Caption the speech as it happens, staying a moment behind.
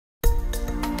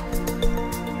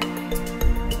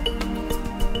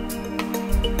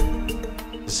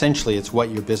essentially it's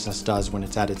what your business does when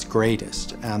it's at its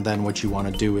greatest, and then what you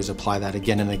want to do is apply that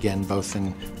again and again, both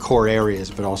in core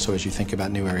areas, but also as you think about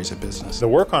new areas of business. The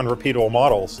work on repeatable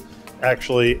models,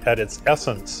 actually at its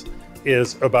essence,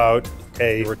 is about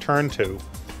a return to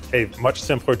a much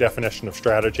simpler definition of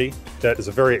strategy that is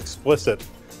a very explicit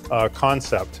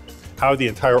concept, how the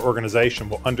entire organization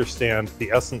will understand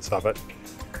the essence of it,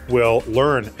 will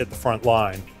learn at the front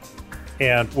line,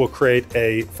 and will create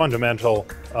a fundamental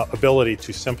ability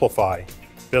to simplify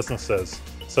businesses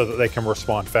so that they can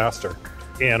respond faster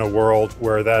in a world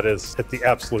where that is at the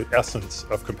absolute essence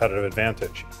of competitive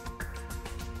advantage.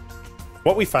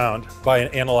 What we found by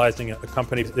analyzing a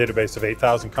company database of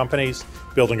 8,000 companies,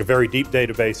 building a very deep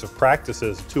database of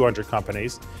practices of 200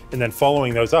 companies, and then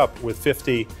following those up with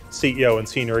 50 CEO and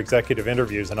senior executive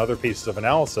interviews and other pieces of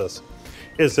analysis,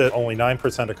 is that only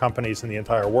 9% of companies in the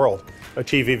entire world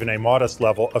achieve even a modest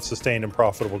level of sustained and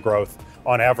profitable growth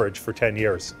on average for 10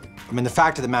 years. I mean, the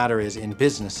fact of the matter is, in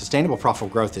business, sustainable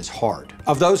profitable growth is hard.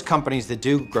 Of those companies that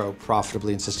do grow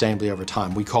profitably and sustainably over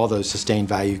time, we call those sustained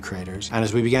value creators. And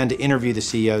as we began to interview the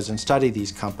CEOs and study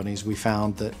these companies, we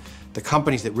found that the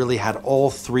companies that really had all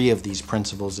three of these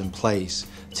principles in place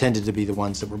tended to be the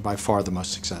ones that were by far the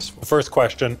most successful. The first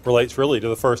question relates really to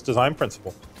the first design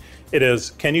principle. It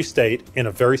is, can you state in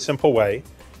a very simple way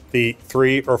the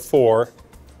 3 or 4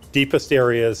 deepest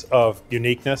areas of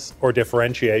uniqueness or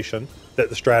differentiation that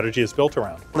the strategy is built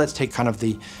around? Let's take kind of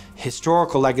the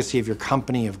historical legacy of your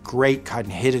company of great kind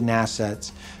of hidden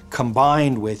assets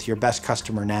combined with your best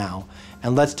customer now,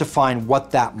 and let's define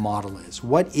what that model is.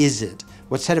 What is it?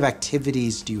 What set of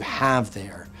activities do you have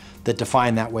there that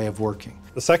define that way of working?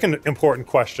 The second important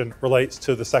question relates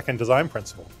to the second design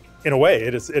principle. In a way,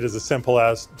 it is as simple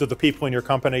as, do the people in your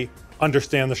company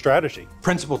understand the strategy?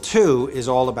 Principle 2 is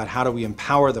all about how do we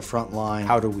empower the front line,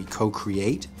 how do we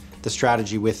co-create the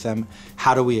strategy with them,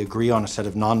 how do we agree on a set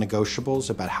of non-negotiables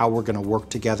about how we're going to work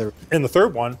together. And the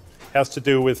third one has to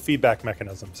do with feedback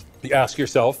mechanisms. You ask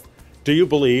yourself, do you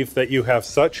believe that you have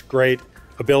such great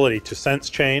ability to sense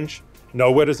change,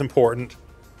 know what is important,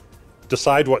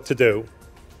 decide what to do,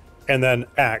 and then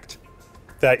act,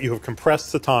 that you have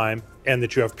compressed the time and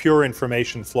that you have pure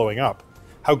information flowing up?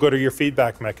 How good are your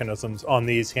feedback mechanisms on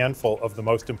these handful of the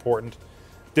most important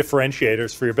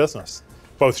differentiators for your business,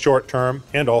 both short-term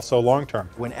and also long-term?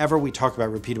 Whenever we talk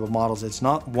about repeatable models, it's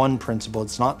not one principle,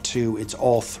 it's not two, it's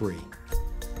all three.